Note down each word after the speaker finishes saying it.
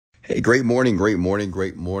Hey, great morning, great morning,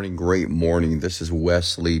 great morning, great morning. This is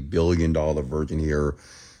Wesley, Billion Dollar Virgin here.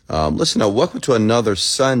 Listen, welcome to another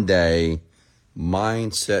Sunday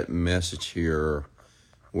mindset message here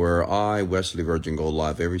where I, Wesley Virgin, go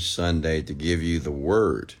live every Sunday to give you the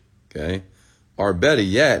word, okay? Or better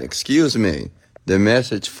yet, the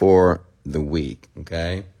message for the week,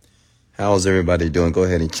 okay? How's everybody doing? Go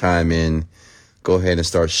ahead and chime in. Go ahead and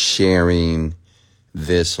start sharing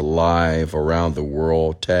this live around the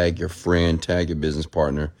world. Tag your friend, tag your business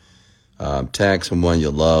partner, tag someone you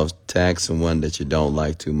love, tag someone that you don't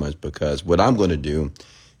like too much, because what I'm going to do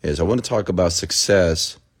is I want to talk about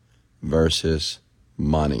success versus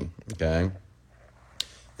money, okay?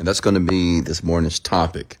 And that's going to be this morning's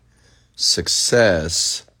topic,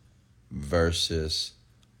 success versus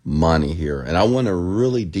money here. And I want to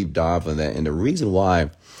really deep dive on that. And the reason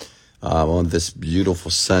why on this beautiful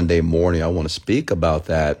Sunday morning I want to speak about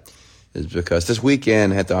that is because this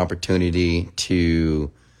weekend I had the opportunity to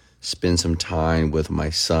spend some time with my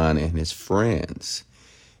son and his friends.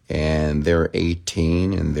 And they're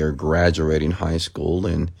 18 and they're graduating high school.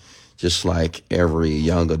 And just like every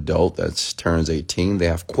young adult that turns 18, they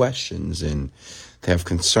have questions and they have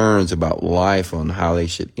concerns about life, on how they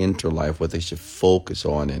should enter life, what they should focus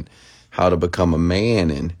on, and how to become a man.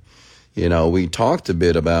 And you know, we talked a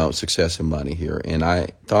bit about success and money here, and I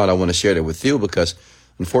thought I want to share that with you because,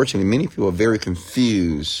 unfortunately, many people are very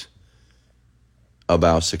confused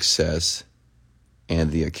about success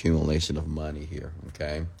and the accumulation of money here,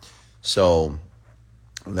 okay? So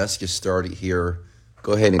let's get started here.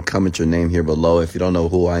 Go ahead and comment your name here below. If you don't know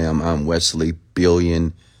who I am, I'm Wesley,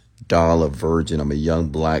 Billion Dollar Virgin. I'm a young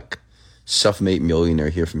black self-made millionaire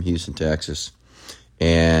here from Houston, Texas.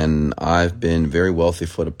 And I've been very wealthy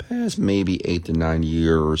for the past maybe 8 to 9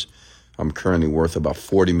 years. I'm currently worth about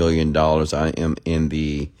 $40 million. I am in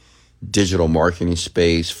the digital marketing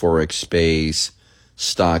space, Forex space,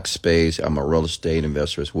 stock space. I'm a real estate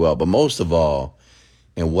investor as well. But most of all,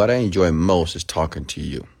 and what I enjoy most, is talking to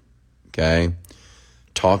you, okay?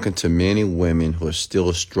 Talking to many women who are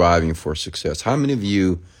still striving for success. How many of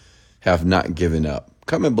you have not given up?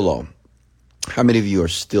 Comment below. How many of you are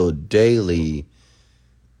still daily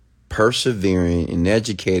persevering and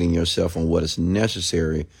educating yourself on what is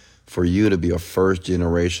necessary for you to be a first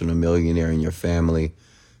generational millionaire in your family,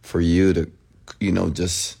 for you to,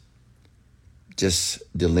 just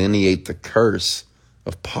delineate the curse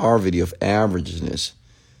of poverty, of averageness?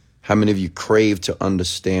 How many of you crave to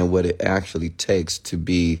understand what it actually takes to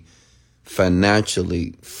be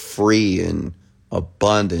financially free and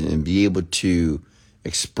abundant and be able to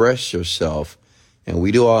express yourself? And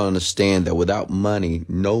we do all understand that without money,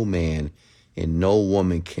 no man and no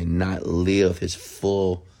woman cannot live his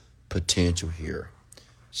full potential here.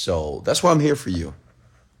 So that's why I'm here for you.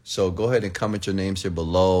 So go ahead and comment your names here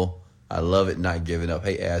below. I love it, not giving up.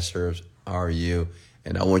 Hey, Ashers, how are you?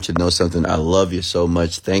 And I want you to know something. I love you so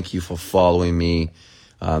much. Thank you for following me.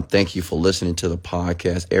 Thank you for listening to the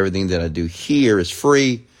podcast. Everything that I do here is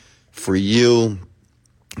free for you.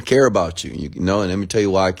 I care about you. And let me tell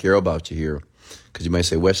you why I care about you here. Because you might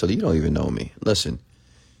say, Wesley, you don't even know me. Listen,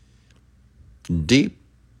 deep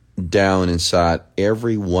down inside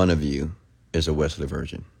every one of you is a Wesley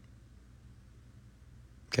Virgin.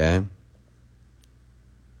 Okay?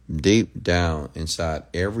 Deep down inside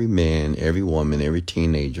every man, every woman, every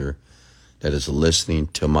teenager that is listening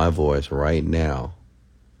to my voice right now,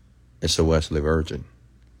 it's a Wesley Virgin.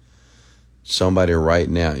 Somebody right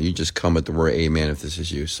now, you just come at the word amen if this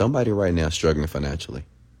is you. Somebody right now struggling financially.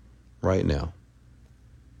 Right now.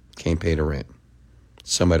 Can't pay the rent.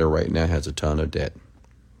 Somebody right now has a ton of debt.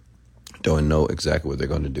 Don't know exactly what they're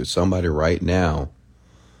going to do. Somebody right now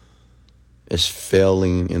is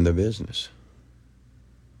failing in the business.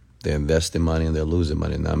 They're investing money and they're losing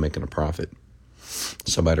money and not making a profit.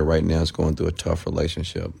 Somebody right now is going through a tough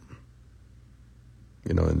relationship.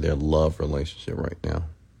 In their love relationship right now.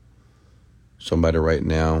 Somebody right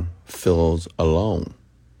now feels alone.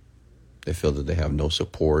 They feel that they have no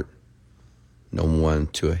support. No one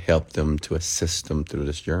to help them, to assist them through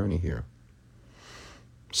this journey here.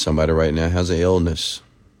 Somebody right now has an illness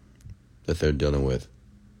that they're dealing with.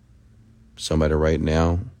 Somebody right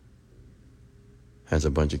now has a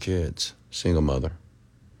bunch of kids, single mother,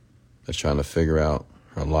 that's trying to figure out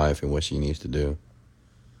her life and what she needs to do.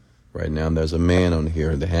 Right now, there's a man on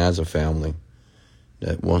here that has a family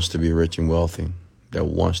that wants to be rich and wealthy, that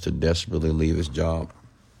wants to desperately leave his job,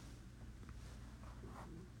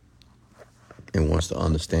 and wants to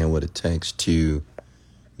understand what it takes to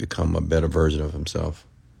become a better version of himself.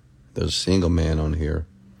 There's a single man on here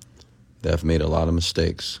that have made a lot of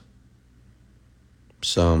mistakes.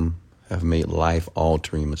 Some have made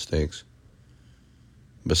life-altering mistakes,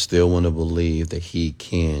 but still want to believe that he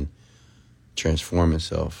can transform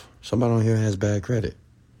himself. Somebody on here has bad credit.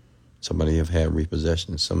 Somebody have had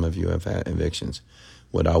repossessions. Some of you have had evictions.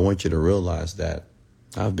 What I want you to realize that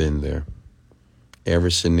I've been there.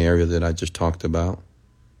 Every scenario that I just talked about,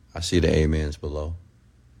 I see the amens below.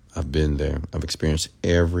 I've been there. I've experienced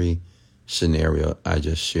every scenario I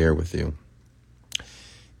just shared with you.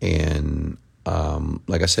 And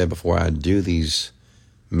like I said before, I do these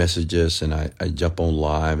messages and I jump on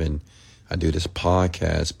live and I do this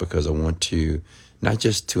podcast because I want to not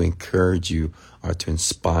just to encourage you or to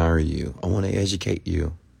inspire you. I want to educate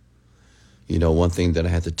you. You know, one thing that I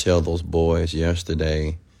had to tell those boys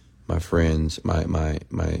yesterday, my friends, my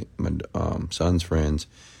son's friends,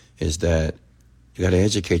 is that you got to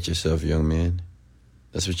educate yourself, young man.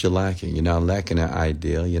 That's what you're lacking. You're not lacking an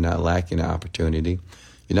ideal. You're not lacking an opportunity.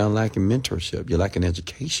 You're not lacking mentorship. You're lacking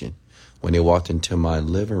education. When they walked into my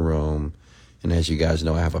living room, and as you guys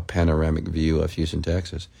know, I have a panoramic view of Houston,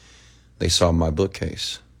 Texas, they saw my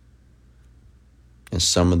bookcase. And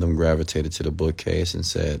some of them gravitated to the bookcase and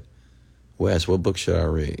said, Wes, what book should I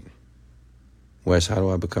read? Wes, how do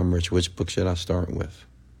I become rich? Which book should I start with?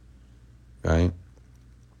 Right?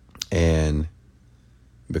 And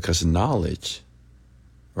because knowledge,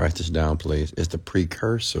 write this down, please, is the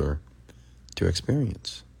precursor to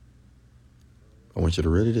experience. I want you to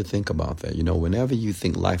really to think about that. You know, whenever you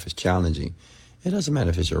think life is challenging, it doesn't matter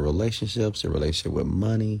if it's your relationships, your relationship with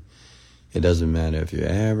money. It doesn't matter if you're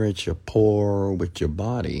average, you're poor, with your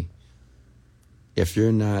body. If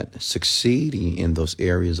you're not succeeding in those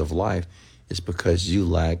areas of life, it's because you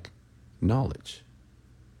lack knowledge.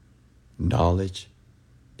 Knowledge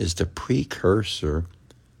is the precursor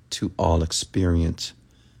to all experience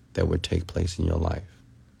that would take place in your life.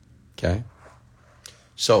 Okay?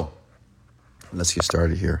 So, let's get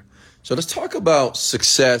started here. So let's talk about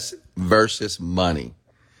success versus money.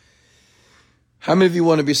 How many of you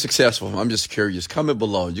want to be successful? I'm just curious. Comment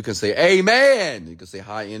below. You can say amen. You can say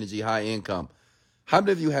high energy, high income. How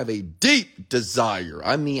many of you have a deep desire?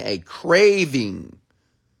 I mean a craving.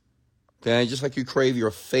 Okay, just like you crave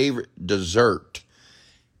your favorite dessert.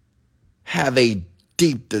 Have a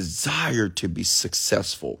deep desire to be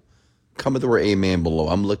successful. Comment the word amen below.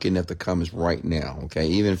 I'm looking at the comments right now, okay?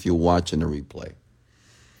 Even if you're watching the replay.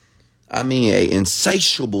 I mean an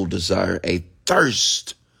insatiable desire, a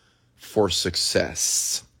thirst for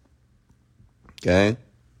success. Okay?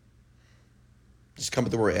 Just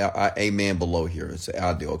comment the word amen below here. It's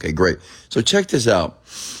ideal. Okay, great. So check this out.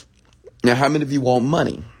 Now, how many of you want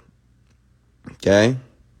money? Okay?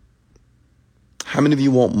 How many of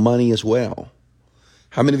you want money as well?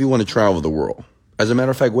 How many of you want to travel the world? As a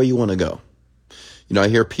matter of fact, where you want to go? You know, I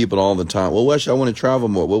hear people all the time, well, Wesley, I want to travel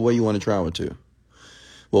more. Well, where you want to travel to?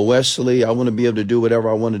 Well, Wesley, I want to be able to do whatever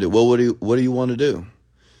I want to do. Well, what do you want to do?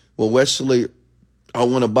 Well, Wesley, I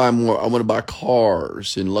want to buy more. I want to buy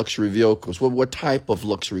cars and luxury vehicles. Well, what type of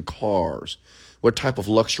luxury cars? What type of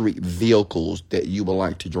luxury vehicles that you would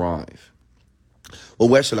like to drive? Well,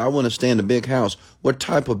 Wesley, I want to stay in a big house. What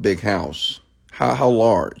type of big house? How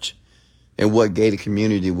large? And what gated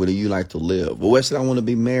community would you like to live? Well, Wesley, I want to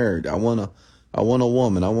be married. I want a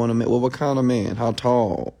woman. I want a man. Well, what kind of man? How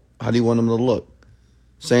tall? How do you want them to look?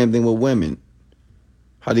 Same thing with women.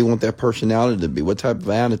 How do you want that personality to be? What type of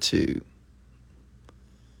attitude?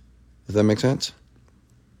 Does that make sense?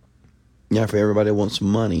 Yeah, for everybody that wants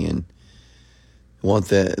money and want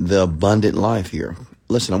the abundant life here.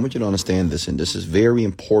 Listen, I want you to understand this, and this is very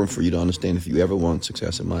important for you to understand if you ever want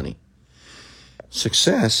success and money.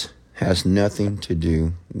 Success has nothing to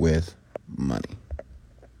do with money.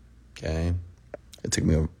 Okay? It took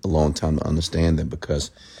me a long time to understand that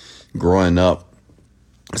because growing up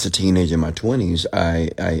as a teenager in my 20s, I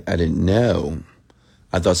didn't know.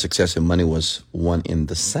 I thought success and money was one and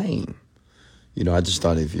the same. You know, I just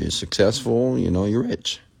thought if you're successful, you know, you're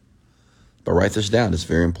rich. But write this down. It's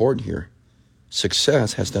very important here.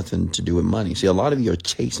 Success has nothing to do with money. See, a lot of you are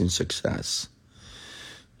chasing success.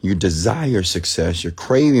 You desire success. You're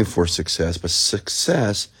craving for success. But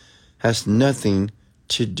success has nothing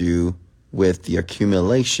to do with the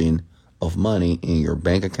accumulation of money in your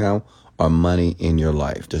bank account or money in your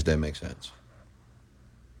life. Does that make sense?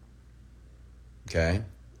 Okay?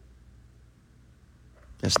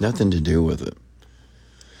 That's nothing to do with it.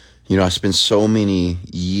 You know, I spent so many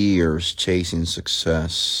years chasing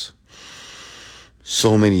success.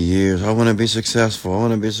 So many years. I want to be successful. I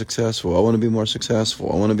want to be successful. I want to be more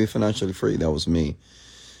successful. I want to be financially free. That was me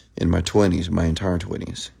in my 20s, my entire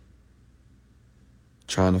 20s.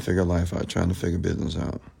 Trying to figure life out, trying to figure business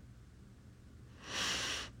out.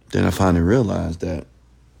 Then I finally realized that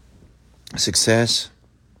Success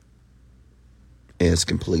is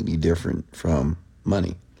completely different from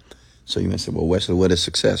money. So you may say, well, Wesley, what is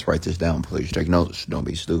success? Write this down, please. Take notes. Don't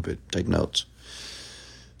be stupid. Take notes.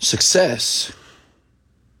 Success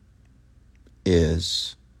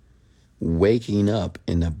is waking up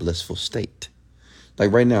in a blissful state.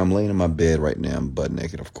 Like right now, I'm laying in my bed right now. I'm butt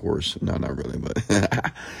naked, of course. No, not really,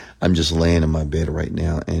 but I'm just laying in my bed right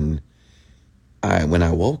now. And when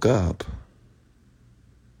I woke up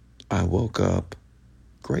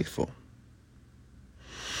grateful.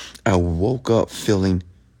 I woke up feeling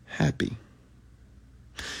happy.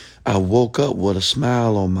 I woke up with a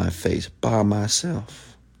smile on my face by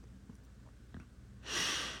myself.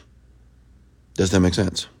 Does that make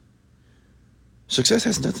sense? Success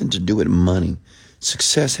has nothing to do with money.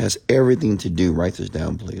 Success has everything to do, write this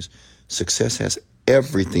down, please. Success has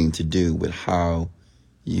everything to do with how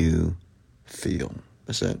you feel.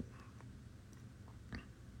 That's it.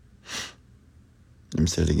 Let me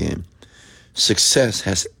say it again. Success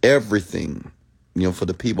has everything, for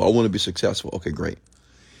the people. I want to be successful. Okay, great.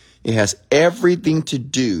 It has everything to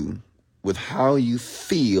do with how you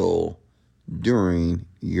feel during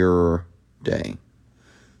your day.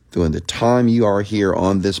 During the time you are here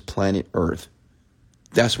on this planet Earth.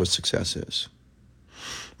 That's what success is.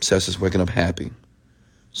 Success is waking up happy.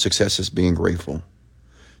 Success is being grateful.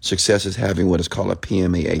 Success is having what is called a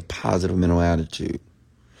PMA, a positive mental attitude.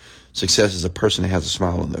 Success is a person that has a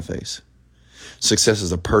smile on their face. Success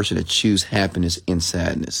is a person that chooses happiness in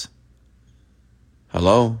sadness.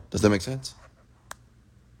 Hello? Does that make sense?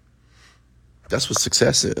 That's what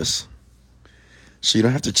success is. So you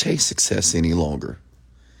don't have to chase success any longer.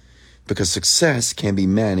 Because success can be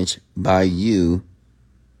managed by you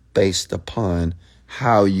based upon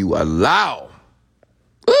how you allow.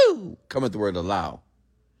 Woo! Come at the word allow.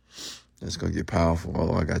 It's going to get powerful.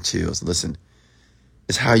 Oh, I got chills. Listen,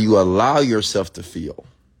 it's how you allow yourself to feel.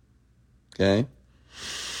 Okay?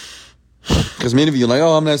 Because many of you are like,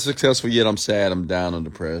 oh, I'm not successful yet. I'm sad. I'm down. I'm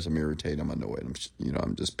depressed. I'm irritated. I'm annoyed.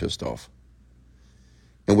 I'm just pissed off.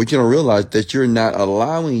 And what you don't realize that you're not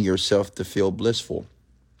allowing yourself to feel blissful.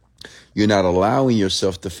 You're not allowing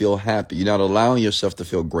yourself to feel happy. You're not allowing yourself to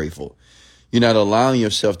feel grateful. You're not allowing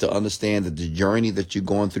yourself to understand that the journey that you're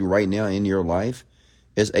going through right now in your life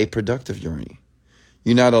is a productive journey.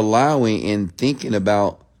 You're not allowing and thinking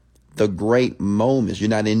about the great moments. You're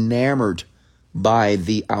not enamored by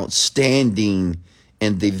the outstanding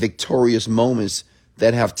and the victorious moments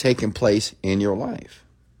that have taken place in your life.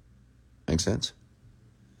 Make sense?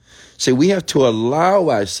 See, we have to allow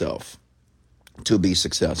ourselves to be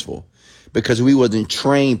successful because we wasn't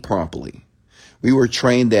trained properly. We were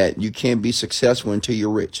trained that you can't be successful until you're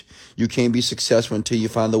rich. You can't be successful until you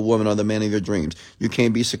find the woman or the man of your dreams. You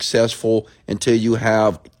can't be successful until you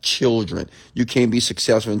have children. You can't be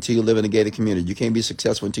successful until you live in a gated community. You can't be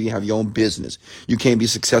successful until you have your own business. You can't be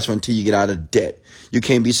successful until you get out of debt. You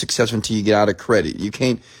can't be successful until you get out of credit. You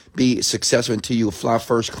can't be successful until you fly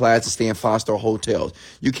first class and stay in 5-star hotels.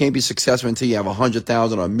 You can't be successful until you have $100,000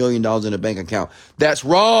 or $1 million in a bank account. That's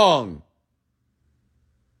wrong.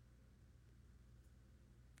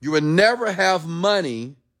 You will never have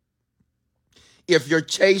money if you're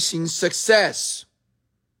chasing success.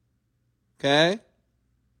 Okay?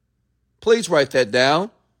 Please write that down.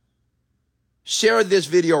 Share this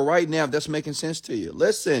video right now if that's making sense to you.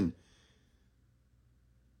 Listen.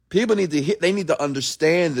 People need to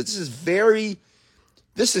understand that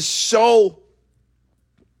this is so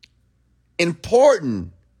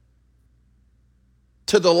important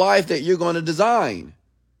to the life that you're going to design.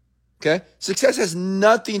 Okay? Success has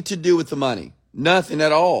nothing to do with the money. Nothing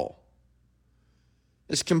at all.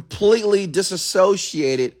 It's completely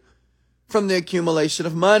disassociated from the accumulation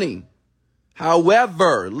of money.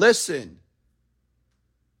 However, listen.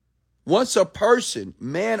 Once a person,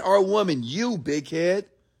 man or woman, you big head,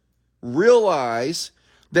 realize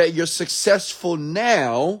that you're successful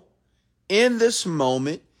now in this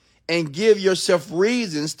moment and give yourself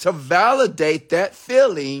reasons to validate that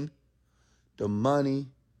feeling, the money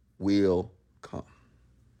will come.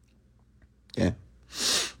 Yeah.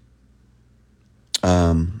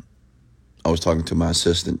 I was talking to my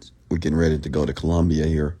assistant. We're getting ready to go to Colombia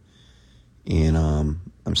here. And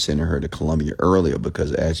I'm sending her to Colombia earlier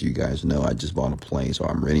because, as you guys know, I just bought a plane. So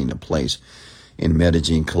I'm renting a place in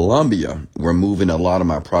Medellin, Colombia. We're moving a lot of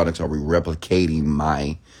my products. Are we replicating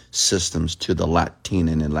my systems to the Latin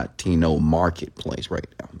and Latino marketplace right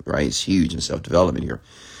now? Right? It's huge in self-development here.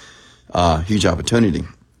 Huge opportunity.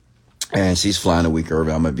 And she's flying a week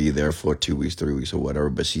early. I'm going to be there for 2 weeks, 3 weeks or whatever.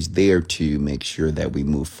 But she's there to make sure that we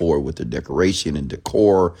move forward with the decoration and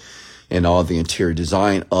decor and all the interior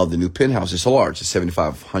design of the new penthouse is large. It's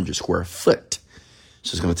 7,500 square foot.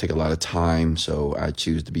 So it's going to take a lot of time. So I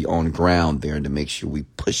choose to be on ground there and to make sure we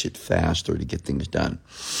push it faster to get things done.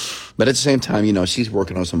 But at the same time, she's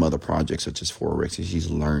working on some other projects such as Forex, and she's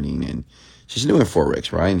learning, and she's new in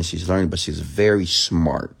Forex, right? And she's learning, but she's very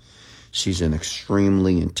smart. She's an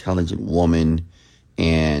extremely intelligent woman,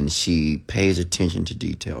 and she pays attention to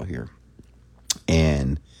detail here.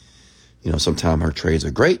 And, sometimes her trades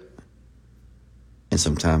are great, and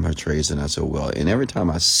sometimes her trades are not so well. And every time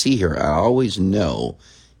I see her, I always know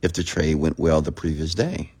if the trade went well the previous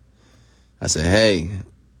day. I say, hey,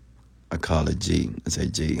 I call her G. I say,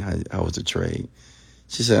 G, how was the trade?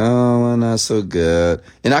 She said, oh, well, not so good.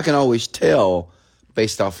 And I can always tell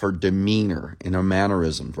based off her demeanor and her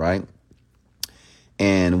mannerisms, right?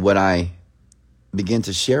 And what I begin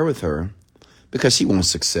to share with her, because she wants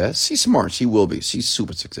success. She's smart. She will be. She's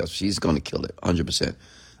super successful. She's going to kill it 100%.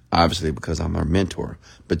 Obviously, because I'm her mentor.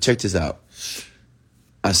 But check this out.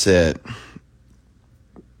 I said,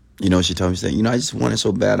 she told me, she said, I just want it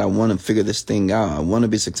so bad. I want to figure this thing out. I want to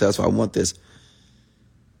be successful. I want this.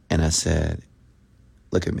 And I said,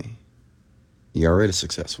 look at me. You're already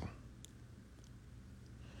successful.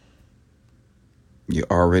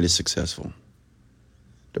 You're already successful.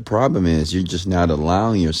 The problem is you're just not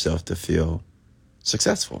allowing yourself to feel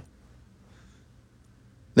successful.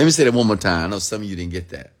 Let me say that one more time. I know some of you didn't get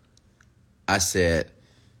that. I said,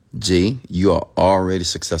 G, you are already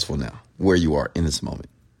successful now, where you are in this moment.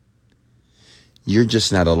 You're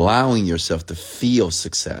just not allowing yourself to feel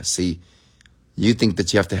success. See, you think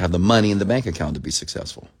that you have to have the money in the bank account to be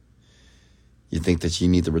successful. You think that you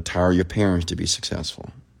need to retire your parents to be successful.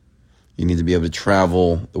 You need to be able to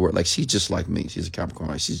travel the world. Like, she's just like me. She's a Capricorn.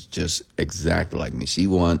 Right? She's just exactly like me. She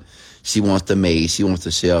wants the maze. She wants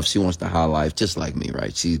the shelf. She wants the high life, just like me,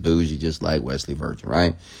 right? She's bougie, just like Wesley Virgin,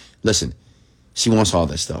 right? Listen, she wants all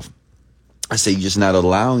that stuff. I say you're just not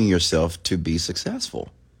allowing yourself to be successful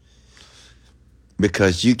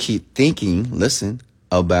because you keep thinking, listen,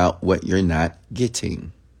 about what you're not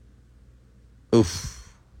getting.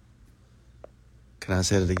 Oof. Can I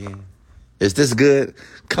say it again? Is this good?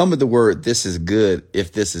 Come with the word, this is good,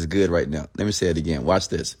 if this is good right now. Let me say it again. Watch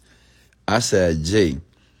this. I said, G,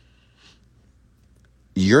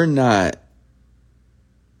 you're not,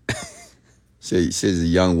 she's a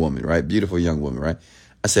young woman, right? Beautiful young woman, right?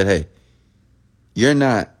 I said, hey, you're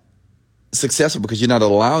not successful because you're not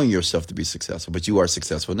allowing yourself to be successful, but you are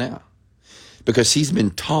successful now. Because she's been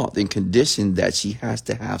taught and conditioned that she has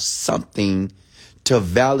to have something to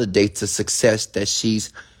validate the success that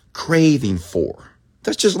she's craving for.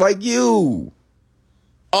 That's just like you.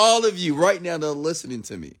 All of you right now that are listening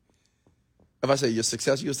to me. If I say you're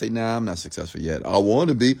successful, you'll say, nah, I'm not successful yet. I want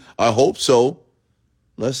to be. I hope so.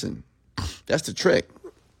 Listen, that's the trick.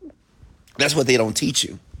 That's what they don't teach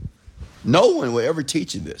you. No one will ever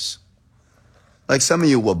teach you this. Like some of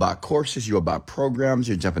you will buy courses, you'll buy programs,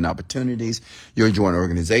 you're jumping opportunities, you're joining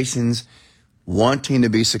organizations, wanting to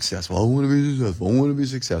be successful. I want to be successful. I want to be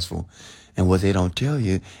successful. And what they don't tell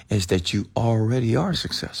you is that you already are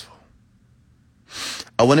successful.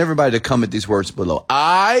 I want everybody to comment these words below.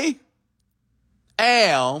 I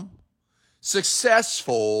am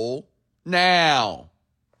successful now.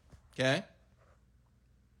 Okay?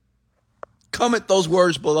 Comment those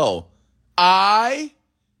words below. I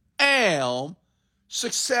am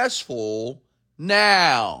successful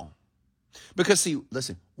now. Because see,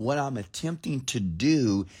 listen, what I'm attempting to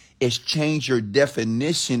do is change your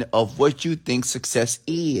definition of what you think success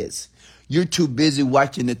is. You're too busy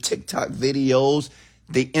watching the TikTok videos,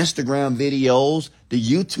 the Instagram videos, the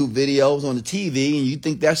YouTube videos on the TV, and you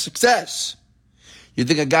think that's success. You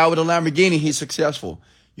think a guy with a Lamborghini, he's successful.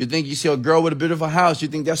 You think you see a girl with a beautiful house, you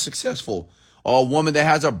think that's successful. Or a woman that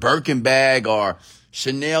has a Birkin bag or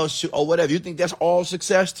Chanel shoe or whatever. You think that's all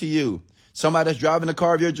success to you. Somebody that's driving the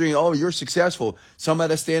car of your dream, oh, you're successful. Somebody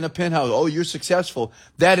that's staying in a penthouse, oh, you're successful.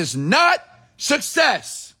 That is not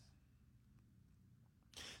success.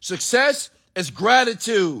 Success is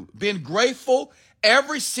gratitude, being grateful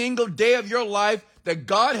every single day of your life that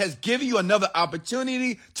God has given you another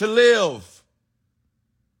opportunity to live.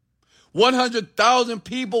 100,000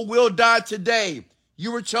 people will die today.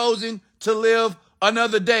 You were chosen to live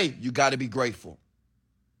another day. You got to be grateful.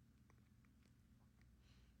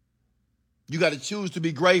 You got to choose to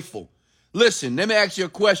be grateful. Listen, let me ask you a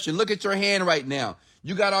question. Look at your hand right now.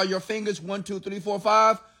 You got all your fingers, 1, 2, 3, 4,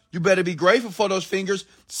 5. You better be grateful for those fingers.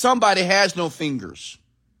 Somebody has no fingers.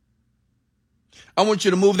 I want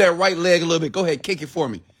you to move that right leg a little bit. Go ahead, kick it for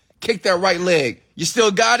me. Kick that right leg. You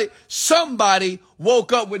still got it? Somebody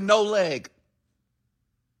woke up with no leg,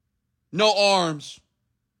 no arms,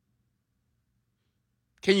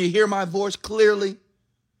 Can you hear my voice clearly?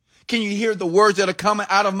 Can you hear the words that are coming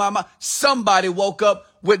out of my mouth? Somebody woke up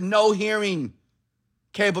with no hearing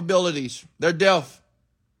capabilities. They're deaf.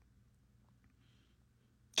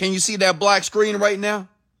 Can you see that black screen right now?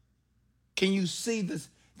 Can you see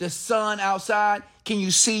the sun outside? Can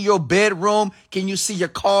you see your bedroom? Can you see your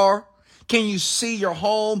car? Can you see your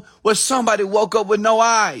home? Where somebody woke up with no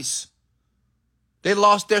eyes. They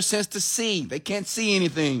lost their sense to see. They can't see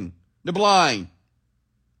anything. They're blind.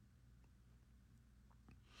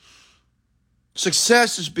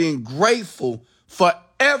 Success is being grateful for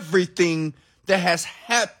everything that has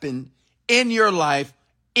happened in your life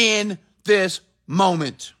in this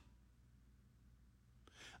moment.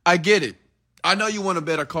 I get it. I know you want a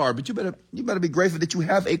better car, but you better be grateful that you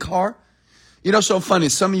have a car. You know, so funny.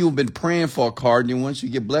 Some of you have been praying for a car, and then once you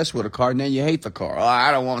get blessed with a car, then you hate the car. Oh,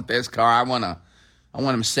 I don't want this car. I want a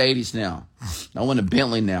Mercedes now. I want a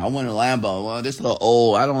Bentley now. I want a Lambo. Well, this little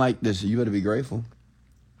old. I don't like this. You better be grateful.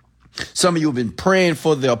 Some of you have been praying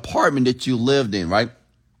for the apartment that you lived in, right?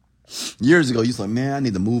 Years ago, you was like, man, I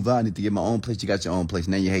need to move out. I need to get my own place. You got your own place.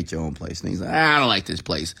 Now you hate your own place. And he's like, I don't like this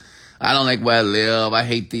place. I don't like where I live. I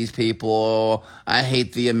hate these people. I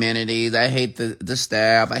hate the amenities. I hate the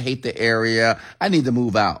staff. I hate the area. I need to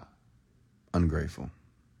move out. Ungrateful.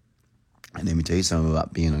 And let me tell you something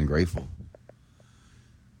about being ungrateful.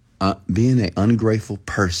 Being an ungrateful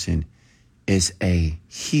person is a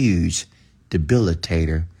huge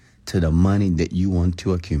debilitator to the money that you want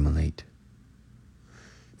to accumulate.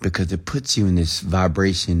 Because it puts you in this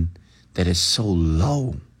vibration that is so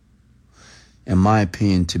low. In my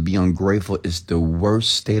opinion, to be ungrateful is the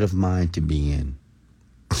worst state of mind to be in.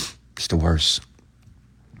 It's the worst.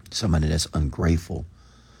 Somebody that's ungrateful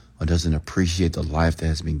or doesn't appreciate the life that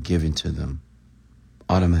has been given to them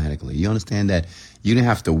automatically. You understand that you didn't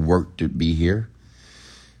have to work to be here.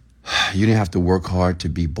 You didn't have to work hard to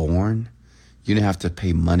be born. You didn't have to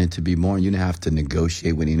pay money to be born. You didn't have to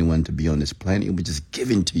negotiate with anyone to be on this planet. It was just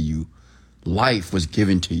given to you. Life was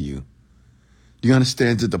given to you. Do you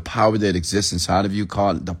understand that the power that exists inside of you,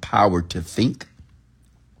 called the power to think?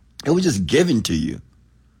 It was just given to you.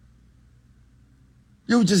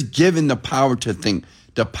 You were just given the power to think,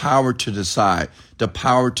 the power to decide, the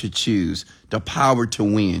power to choose, the power to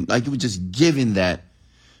win. Like you were just given that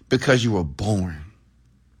because you were born.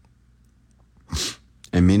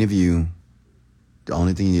 And many of you, the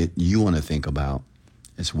only thing that you want to think about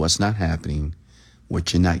is what's not happening,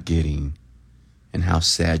 what you're not getting, and how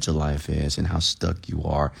sad your life is, and how stuck you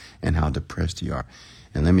are, and how depressed you are.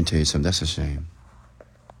 And let me tell you something, that's a shame.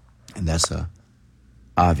 And that's a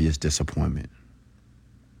obvious disappointment.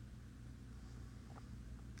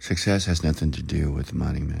 Success has nothing to do with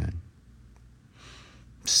money, man.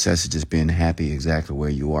 Success is just being happy exactly where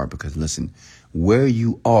you are. Because listen, where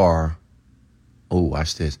you are,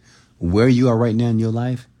 watch this. Where you are right now in your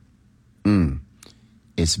life,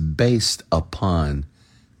 it's based upon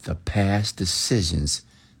the past decisions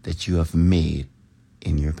that you have made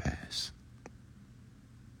in your past.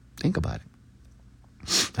 Think about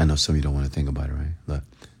it. I know some of you don't want to think about it, right? Look,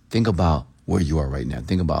 think about where you are right now.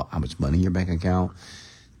 Think about how much money in your bank account.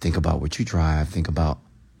 Think about what you drive. Think about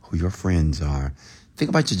who your friends are. Think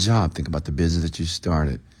about your job. Think about the business that you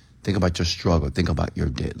started. Think about your struggle. Think about your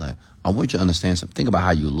debt. Like, I want you to understand something. Think about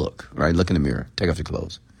how you look, right? Look in the mirror. Take off your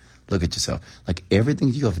clothes. Look at yourself. Like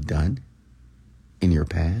everything you have done in your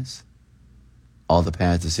past, all the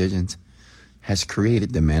past decisions, has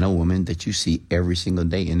created the man or woman that you see every single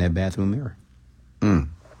day in that bathroom mirror.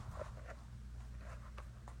 And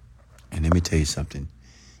let me tell you something.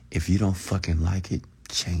 If you don't fucking like it,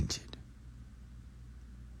 change it.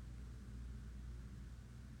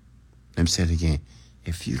 Let me say it again.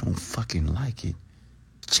 If you don't fucking like it,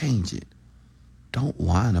 change it. Don't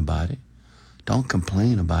whine about it. Don't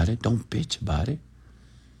complain about it. Don't bitch about it.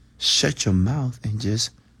 Shut your mouth and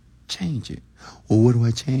just change it. Well, what do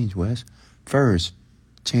I change, Wes? First,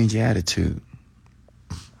 change your attitude.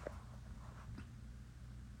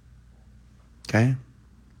 Okay?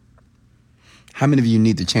 How many of you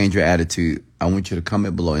need to change your attitude? I want you to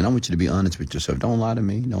comment below, and I want you to be honest with yourself. Don't lie to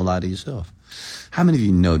me. Don't lie to yourself. How many of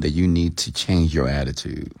you know that you need to change your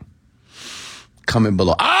attitude? Comment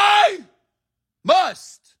below. I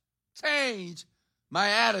must change my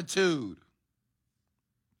attitude.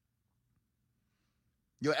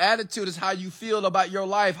 Your attitude is how you feel about your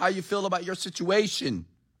life, how you feel about your situation,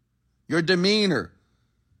 your demeanor.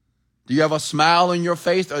 Do you have a smile on your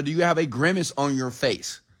face, or do you have a grimace on your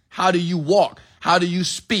face? How do you walk? How do you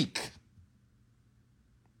speak?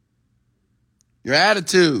 Your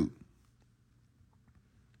attitude.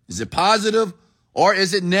 Is it positive or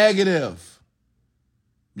is it negative?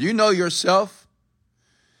 You know yourself.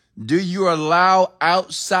 Do you allow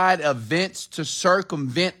outside events to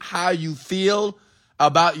circumvent how you feel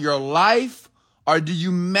about your life? Or do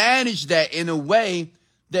you manage that in a way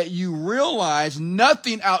that you realize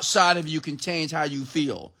nothing outside of you can change how you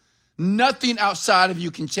feel? Nothing outside of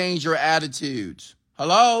you can change your attitudes.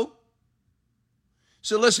 Hello?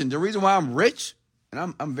 So listen, the reason why I'm rich,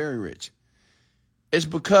 and I'm very rich, is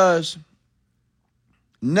because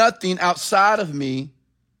nothing outside of me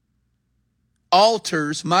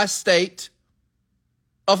alters my state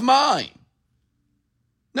of mind.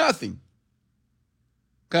 Nothing.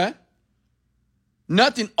 Okay?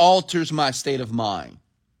 Nothing alters my state of mind.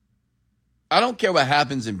 I don't care what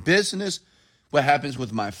happens in business, what happens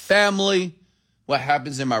with my family, what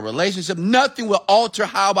happens in my relationship. Nothing will alter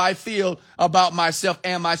how I feel about myself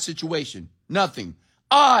and my situation. Nothing.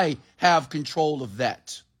 I have control of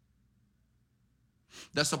that.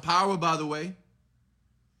 That's a power, by the way.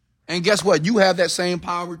 And guess what? You have that same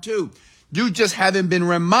power too. You just haven't been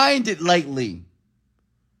reminded lately.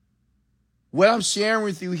 What I'm sharing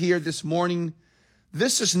with you here this morning,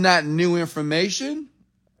 this is not new information.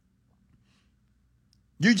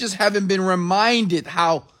 You just haven't been reminded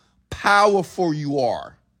how powerful you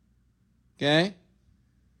are. Okay?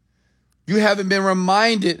 You haven't been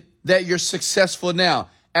reminded that you're successful now.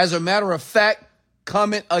 As a matter of fact,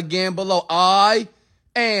 comment again below. I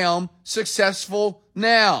am successful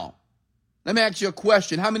now. Let me ask you a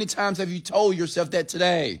question. How many times have you told yourself that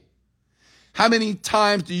today? How many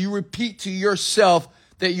times do you repeat to yourself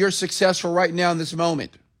that you're successful right now in this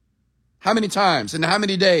moment? How many times? And how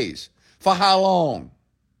many days? For how long?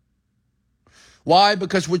 Why?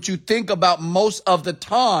 Because what you think about most of the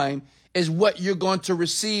time is what you're going to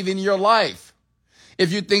receive in your life.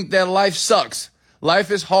 If you think that life sucks, life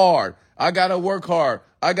is hard, I got to work hard,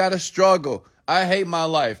 I got to struggle, I hate my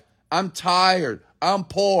life, I'm tired, I'm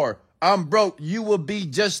poor, I'm broke, you will be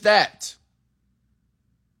just that.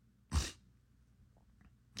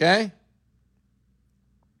 Okay?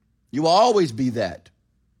 You will always be that.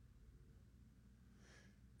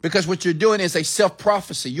 Because what you're doing is a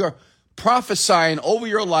self-prophecy. You're prophesying over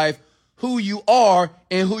your life who you are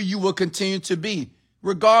and who you will continue to be,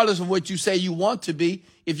 regardless of what you say you want to be.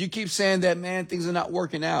 If you keep saying that, man, things are not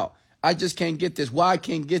working out. I just can't get this. Why I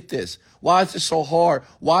can't get this? Why is this so hard?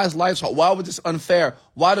 Why is life so hard? Why was this unfair?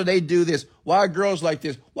 Why do they do this? Why are girls like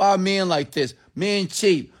this? Why are men like this? Men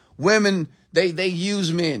cheat. Women, they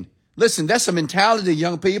use men. Listen, that's a mentality,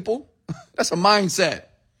 young people. That's a mindset.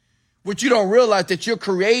 What you don't realize that you're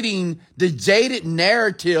creating the jaded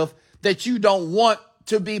narrative that you don't want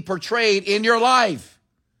to be portrayed in your life.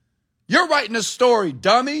 You're writing a story,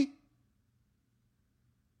 dummy.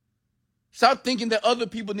 Stop thinking that other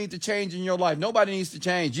people need to change in your life. Nobody needs to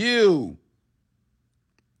change. You.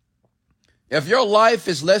 If your life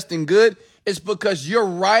is less than good, it's because you're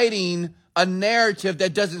writing a narrative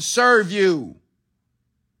that doesn't serve you.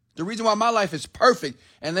 The reason why my life is perfect,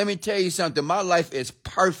 and let me tell you something, my life is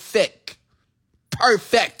perfect.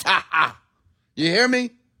 Perfect. You hear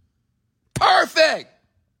me? Perfect.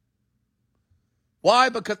 Why?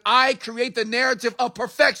 Because I create the narrative of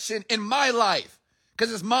perfection in my life.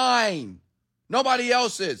 Because it's mine. Nobody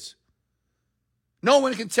else's. No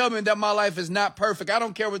one can tell me that my life is not perfect. I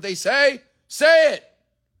don't care what they say. Say it.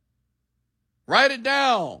 Write it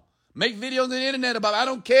down. Make videos on the internet about it. I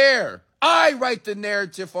don't care. I write the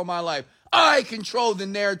narrative for my life. I control the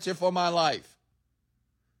narrative for my life.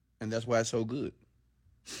 And that's why it's so good.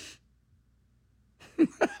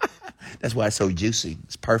 That's why it's so juicy.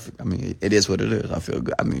 It's perfect. I mean, it is what it is. I feel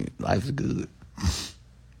good. I mean, life is good.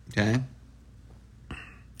 Okay?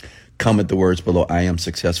 Comment the words below, I am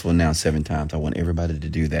successful now 7 times. I want everybody to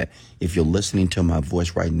do that. If you're listening to my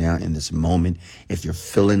voice right now in this moment, if you're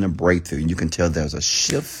feeling a breakthrough and you can tell there's a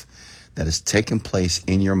shift that is taking place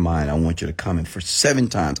in your mind, I want you to comment for 7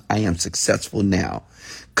 times. I am successful now.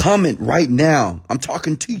 Comment right now. I'm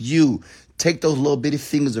talking to you. Take those little bitty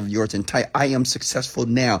fingers of yours and type, I am successful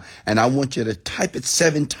now. And I want you to type it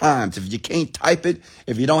 7 times. If you can't type it,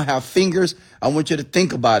 if you don't have fingers, I want you to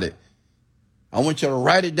think about it. I want you to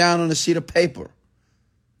write it down on a sheet of paper.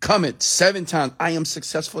 Comment 7 times. I am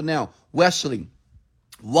successful now. Wesley,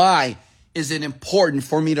 why is it important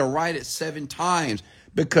for me to write it 7 times?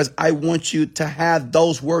 Because I want you to have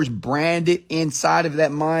those words branded inside of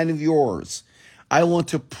that mind of yours. I want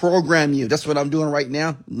to program you. That's what I'm doing right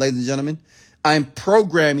now, ladies and gentlemen. I'm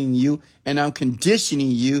programming you and I'm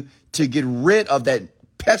conditioning you to get rid of that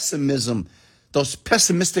pessimism, those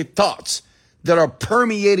pessimistic thoughts that are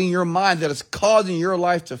permeating your mind, that is causing your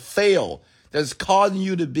life to fail, that is causing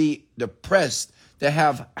you to be depressed, to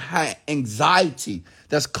have high anxiety,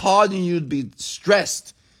 that's causing you to be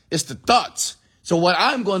stressed. It's the thoughts. So what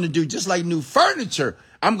I'm going to do, just like new furniture,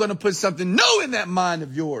 I'm going to put something new in that mind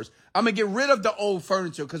of yours. I'm going to get rid of the old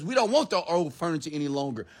furniture because we don't want the old furniture any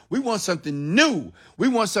longer. We want something new. We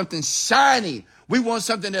want something shiny. We want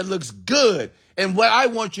something that looks good. And what I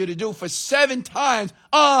want you to do for 7 times,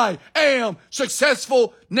 I am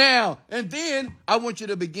successful now. And then I want you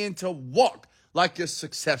to begin to walk like you're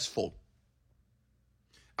successful.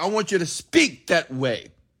 I want you to speak that way.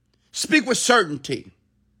 Speak with certainty.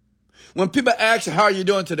 When people ask you, how are you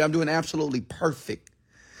doing today? I'm doing absolutely perfect.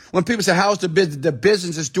 When people say, how's the business? The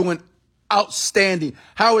business is doing outstanding.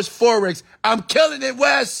 How is Forex? I'm killing it,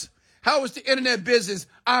 Wes. How is the internet business?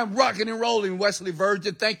 I'm rocking and rolling, Wesley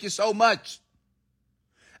Virgin. Thank you so much.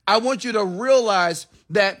 I want you to realize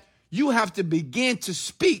that you have to begin to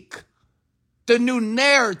speak the new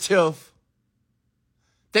narrative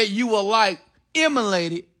that you will like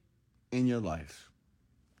emulated in your life.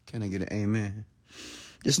 Can I get an amen?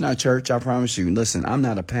 It's not church, I promise you. Listen, I'm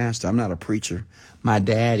not a pastor. I'm not a preacher. My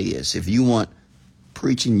dad is. If you want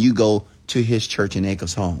preaching, you go to his church in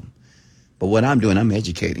Acres Home. But what I'm doing, I'm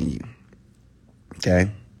educating you.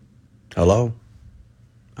 Okay? Hello?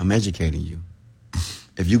 I'm educating you.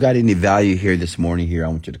 If you got any value here this morning here, I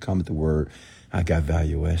want you to come with the word, I got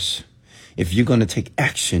value, Wes. If you're going to take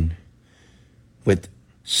action with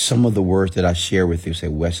some of the words that I share with you, say,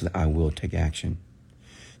 Wesley, I will take action.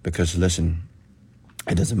 Because listen,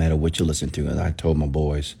 it doesn't matter what you listen to. As I told my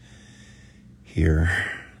boys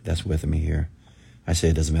here, that's with me here, I say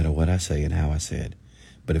it doesn't matter what I say and how I say it.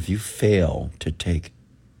 But if you fail to take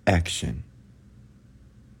action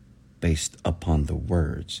based upon the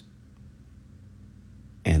words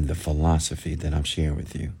and the philosophy that I'm sharing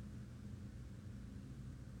with you,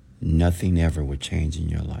 nothing ever would change in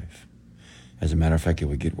your life. As a matter of fact, it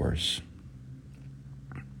would get worse.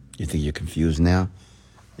 You think you're confused now?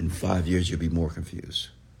 In 5 years, you'll be more confused.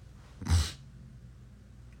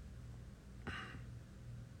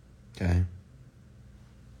 Okay?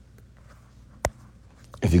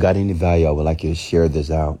 If you got any value, I would like you to share this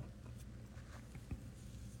out.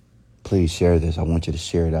 Please share this. I want you to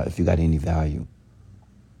share it out if you got any value.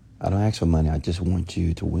 I don't ask for money. I just want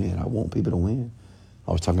you to win. I want people to win.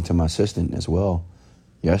 I was talking to my assistant as well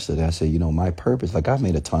yesterday. I said, my purpose, like I've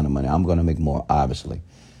made a ton of money. I'm going to make more, obviously.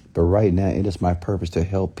 But right now, it is my purpose to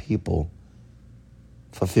help people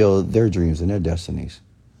fulfill their dreams and their destinies.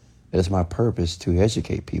 It is my purpose to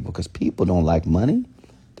educate people because people don't like money.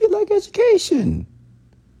 They like education.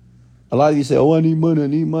 A lot of you say, oh, I need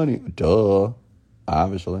money. Duh,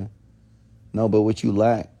 obviously. No, but what you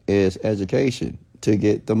lack is education to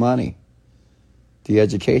get the money. The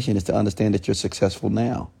education is to understand that you're successful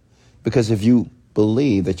now. Because if you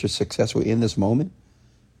believe that you're successful in this moment,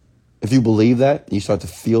 if you believe that, you start to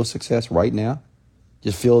feel success right now,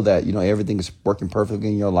 just feel that, everything is working perfectly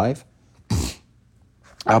in your life,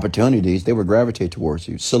 opportunities, they will gravitate towards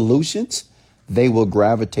you. Solutions, they will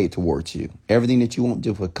gravitate towards you. Everything that you want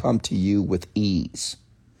to will come to you with ease.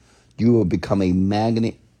 You will become a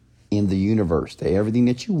magnet in the universe. That everything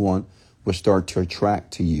that you want will start to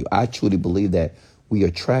attract to you. I truly believe that we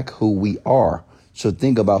attract who we are. So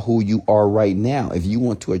think about who you are right now. If you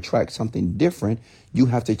want to attract something different, you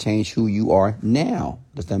have to change who you are now.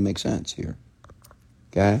 Does that make sense here?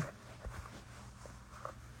 Okay?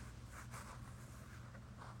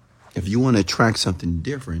 If you want to attract something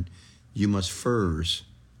different, you must first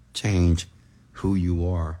change who you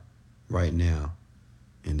are right now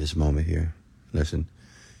in this moment here. Listen,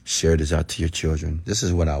 share this out to your children. This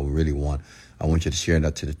is what I really want. I want you to share it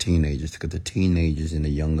out to the teenagers because the teenagers and the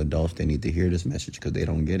young adults, they need to hear this message because they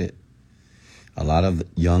don't get it. A lot of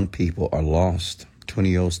young people are lost.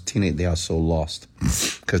 20-year-olds, teenagers, they are so lost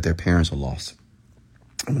because their parents are lost.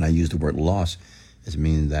 And when I use the word lost, it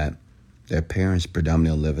means that their parents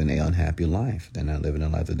predominantly live in an unhappy life. They're not living the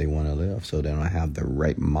life that they want to live, so they don't have the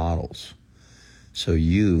right models. So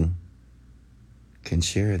you can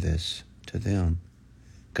share this to them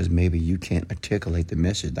because maybe you can't articulate the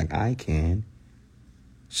message like I can,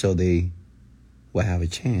 so they will have a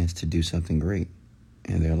chance to do something great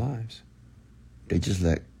in their lives. They just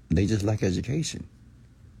lack education.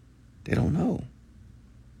 They don't know.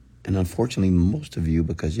 And unfortunately, most of you,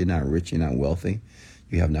 because you're not rich, you're not wealthy,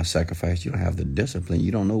 you have not sacrificed, you don't have the discipline,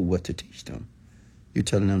 you don't know what to teach them. You're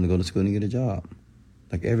telling them to go to school and get a job.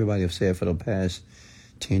 Like everybody have said for the past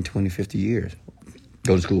 10, 20, 50 years.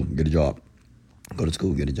 Go to school, get a job. Go to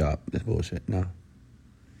school, get a job. That's bullshit. No.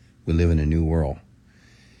 We live in a new world.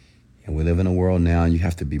 And we live in a world now, and you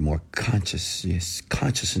have to be more conscious. Yes,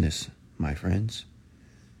 consciousness, my friends.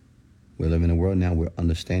 We live in a world now where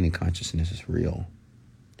understanding consciousness is real.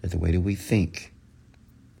 That the way that we think,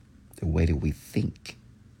 the way that we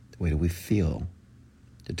feel,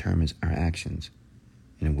 determines our actions,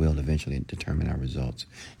 and it will eventually determine our results.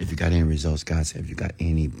 If you got any results, God said, if you got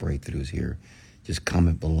any breakthroughs here, just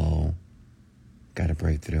comment below. Got a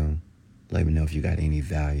breakthrough? Let me know if you got any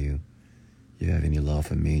value. If you have any love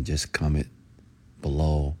for me, just comment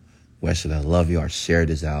below. Wesley, I love you. Or share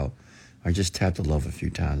this out. Or just tap the love a few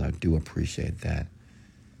times. I do appreciate that.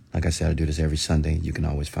 Like I said, I do this every Sunday. You can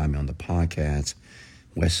always find me on the podcast,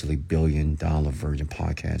 Wesley $1 Billion Virgin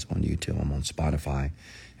Podcast on YouTube. I'm on Spotify,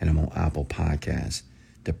 and I'm on Apple Podcasts.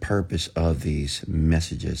 The purpose of these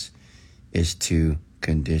messages is to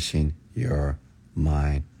condition your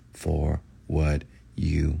mind for what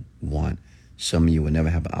you want. Some of you will never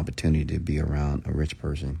have an opportunity to be around a rich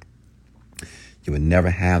person. You will never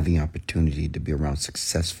have the opportunity to be around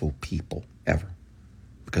successful people ever,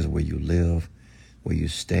 because of where you live, where you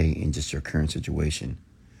stay, and just your current situation.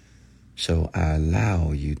 So I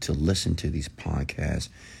allow you to listen to these podcasts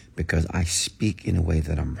because I speak in a way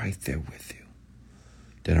that I'm right there with you,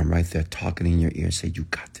 that I'm right there talking in your ear, say, you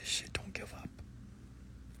got this shit, don't give up.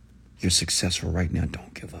 You're successful right now,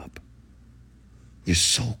 don't give up. You're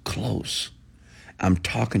so close. I'm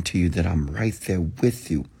talking to you that I'm right there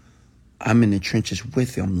with you. I'm in the trenches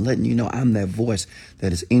with you. I'm letting you know I'm that voice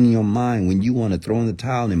that is in your mind. When you want to throw in the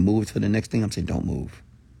towel and move to the next thing, I'm saying, don't move.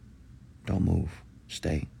 Don't move.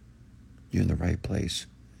 Stay. You're in the right place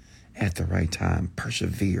at the right time.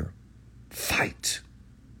 Persevere. Fight.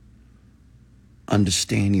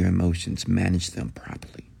 Understand your emotions. Manage them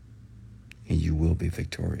properly. And you will be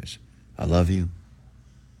victorious. I love you.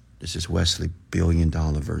 This is Wesley $1 Billion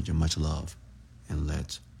Virgin. Much love. And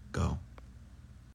let's go.